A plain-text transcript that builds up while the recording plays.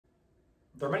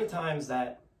there are many times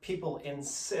that people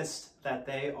insist that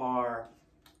they are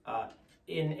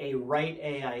in a right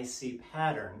AIC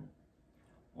pattern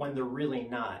when they're really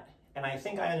not. And I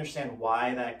think I understand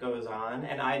why that goes on.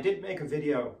 And I did make a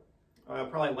video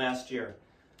probably last year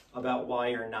about why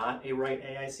you're not a right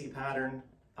AIC pattern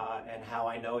and how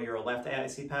I know you're a left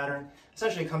AIC pattern.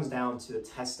 Essentially, it comes down to the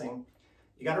testing.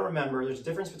 You got to remember there's a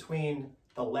difference between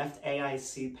the left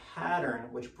AIC pattern,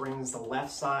 which brings the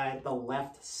left side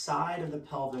of the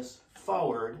pelvis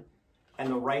forward and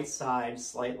the right side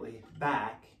slightly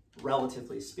back,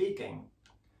 relatively speaking.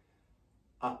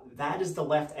 That is the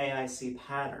left AIC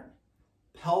pattern.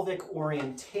 Pelvic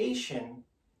orientation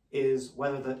is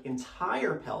whether the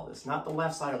entire pelvis, not the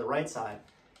left side or the right side.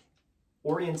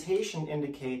 Orientation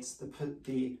indicates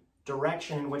the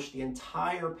direction in which the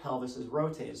entire pelvis is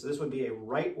rotated. So this would be a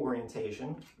right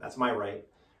orientation, that's my right,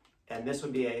 and this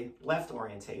would be a left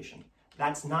orientation.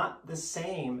 That's not the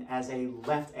same as a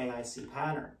left AIC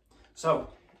pattern. So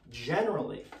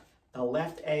generally, the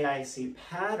left AIC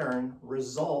pattern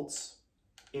results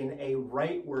in a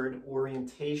rightward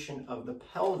orientation of the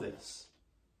pelvis.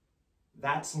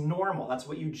 That's normal. That's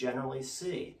what you generally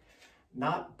see.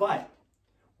 But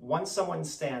once someone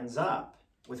stands up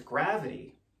with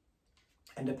gravity,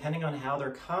 and depending on how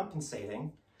they're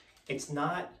compensating, it's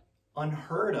not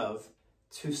unheard of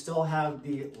to still have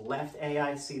the left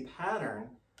AIC pattern,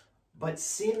 but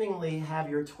seemingly have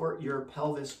your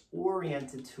pelvis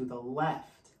oriented to the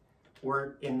left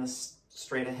or in the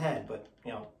straight ahead. But,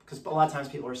 you know, because a lot of times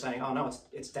people are saying, oh no,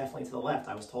 it's definitely to the left.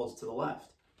 I was told it's to the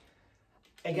left.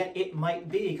 Again, it might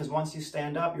be because once you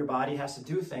stand up, your body has to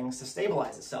do things to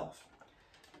stabilize itself.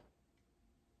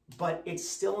 But it's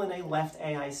still in a left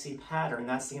AIC pattern.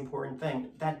 That's the important thing.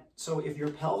 So if your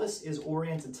pelvis is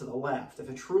oriented to the left, if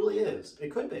it truly is,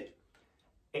 it could be.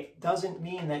 It doesn't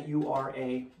mean that you are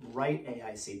a right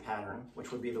AIC pattern,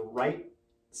 which would be the right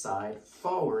side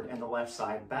forward and the left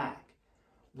side back.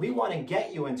 We want to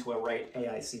get you into a right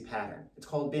AIC pattern. It's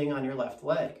called being on your left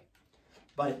leg.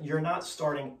 But you're not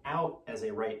starting out as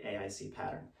a right AIC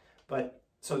pattern.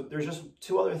 So there's just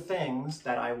two other things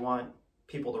that I want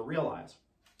people to realize.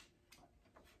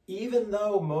 Even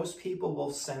though most people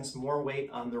will sense more weight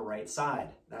on the right side,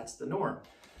 that's the norm.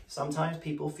 Sometimes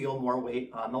people feel more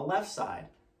weight on the left side.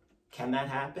 Can that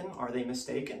happen? Are they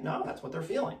mistaken? No, that's what they're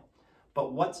feeling.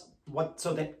 But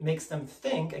so that makes them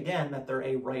think, again, that they're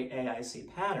a right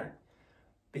AIC pattern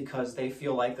because they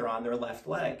feel like they're on their left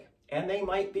leg. And they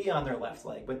might be on their left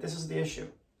leg, but this is the issue.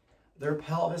 Their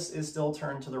pelvis is still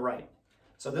turned to the right.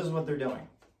 So this is what they're doing.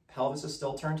 Pelvis is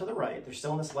still turned to the right. They're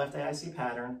still in this left AIC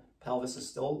pattern. Pelvis is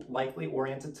still likely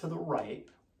oriented to the right,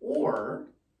 or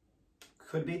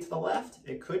could be to the left.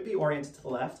 It could be oriented to the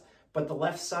left, but the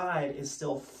left side is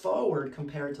still forward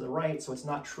compared to the right, so it's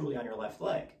not truly on your left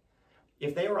leg.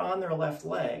 If they were on their left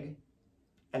leg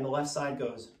and the left side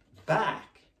goes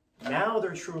back, now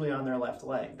they're truly on their left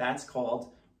leg. That's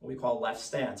called what we call left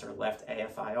stance or left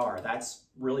AFIR. That's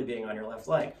really being on your left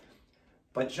leg.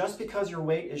 But just because your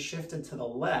weight is shifted to the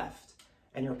left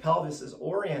and your pelvis is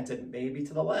oriented maybe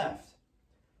to the left,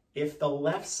 if the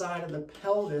left side of the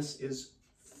pelvis is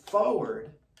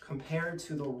forward compared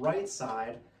to the right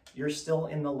side, you're still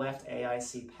in the left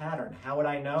AIC pattern. How would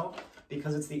I know?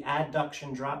 Because it's the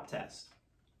adduction drop test.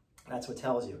 That's what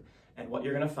tells you. And what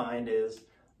you're going to find is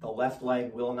the left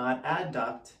leg will not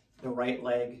adduct, the right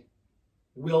leg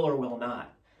will or will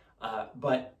not.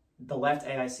 But the left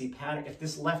AIC pattern, if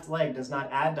this left leg does not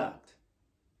adduct,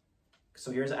 so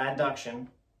here's adduction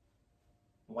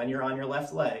when you're on your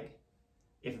left leg,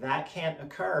 if that can't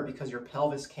occur because your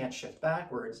pelvis can't shift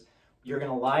backwards, you're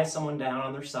going to lie someone down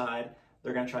on their side,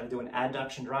 they're going to try to do an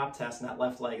adduction drop test, and that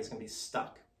left leg is going to be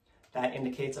stuck. That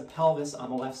indicates a pelvis on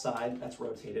the left side that's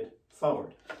rotated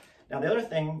forward. Now the other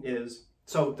thing is,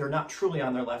 so they're not truly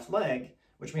on their left leg,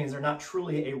 which means they're not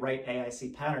truly a right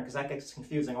AIC pattern, because that gets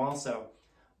confusing also.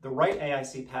 The right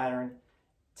AIC pattern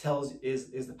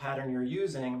is the pattern you're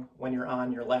using when you're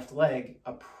on your left leg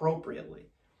appropriately.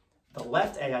 The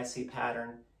left AIC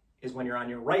pattern is when you're on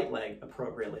your right leg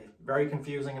appropriately. Very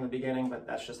confusing in the beginning, but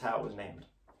that's just how it was named.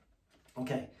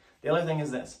 Okay, the other thing is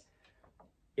this.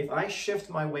 If I shift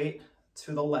my weight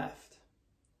to the left,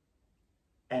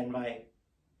 and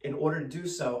in order to do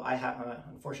so, I have,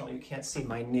 unfortunately you can't see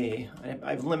my knee. I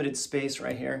have limited space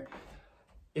right here.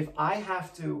 If I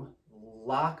have to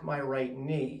lock my right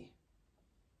knee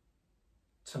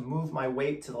to move my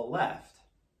weight to the left,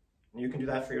 and you can do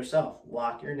that for yourself.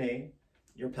 Lock your knee,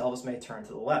 your pelvis may turn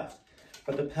to the left.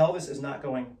 But the pelvis is not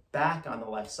going back on the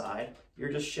left side.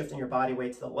 You're just shifting your body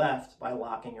weight to the left by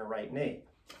locking your right knee.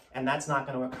 And that's not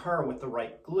going to occur with the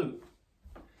right glute.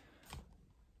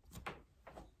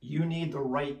 you need the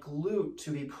right glute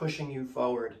to be pushing you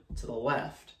forward to the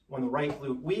left. When the right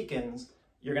glute weakens,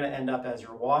 you're going to end up, as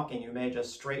you're walking, you may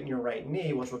just straighten your right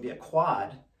knee, which would be a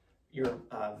quad, your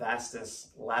vastus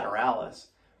lateralis.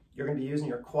 You're going to be using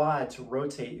your quad to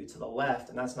rotate you to the left,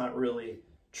 and that's not really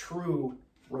true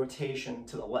rotation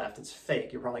to the left. It's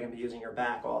fake. You're probably going to be using your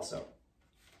back also.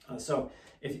 And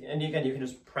again, you can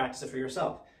just practice it for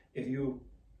yourself. If you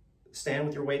stand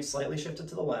with your weight slightly shifted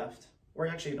to the left, or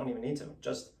actually you don't even need to,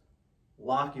 just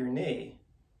lock your knee,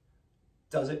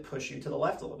 does it push you to the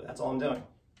left a little bit? That's all I'm doing.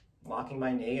 Locking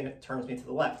my knee and it turns me to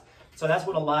the left. So that's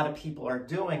what a lot of people are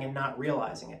doing and not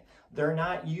realizing it. They're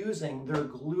not using their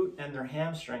glute and their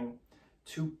hamstring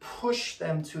to push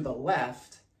them to the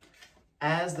left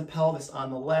as the pelvis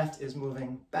on the left is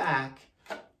moving back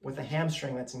with a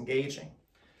hamstring that's engaging.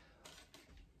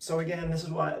 So again, this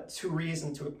is why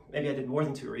maybe I did more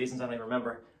than 2 reasons, I don't even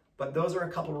remember, but those are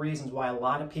a couple of reasons why a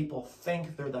lot of people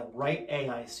think they're the right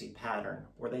AIC pattern,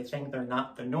 or they think they're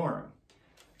not the norm.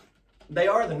 They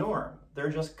are the norm. They're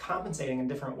just compensating in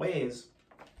different ways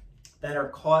that are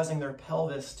causing their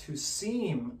pelvis to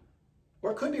seem,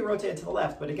 or could be rotated to the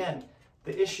left. But again,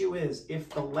 the issue is if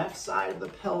the left side of the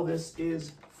pelvis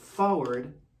is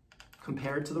forward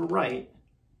compared to the right,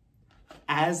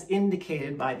 as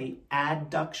indicated by the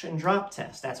adduction drop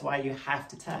test. That's why you have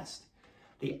to test.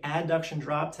 The adduction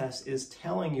drop test is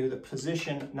telling you the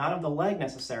position, not of the leg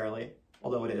necessarily,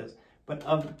 although it is, but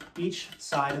of each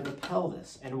side of the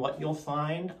pelvis. And what you'll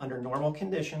find under normal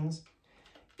conditions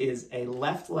is a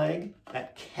left leg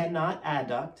that cannot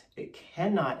adduct. It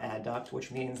cannot adduct,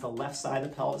 which means the left side of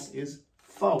the pelvis is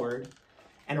forward,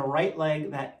 and a right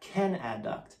leg that can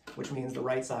adduct, which means the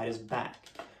right side is back.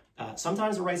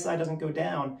 Sometimes the right side doesn't go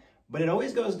down, but it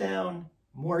always goes down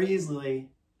more easily.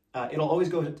 It'll always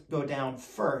go down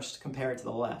first compared to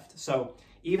the left. So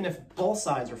even if both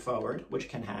sides are forward, which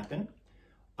can happen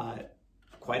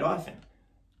quite often,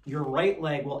 your right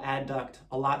leg will adduct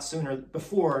a lot sooner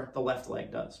before the left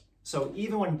leg does. So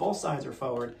even when both sides are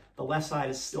forward, the left side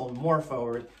is still more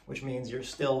forward, which means you're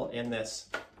still in this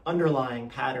underlying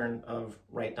pattern of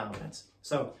right dominance.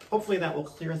 So hopefully that will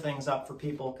clear things up for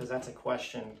people, because that's a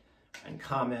question and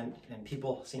comment, and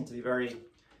people seem to be very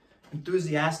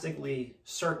enthusiastically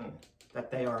certain that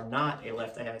they are not a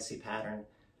left AIC pattern,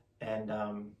 and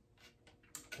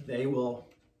they will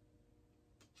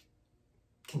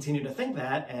continue to think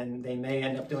that, and they may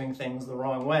end up doing things the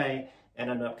wrong way and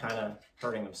end up kind of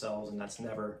hurting themselves, and that's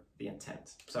never the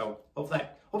intent. So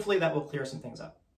hopefully that will clear some things up.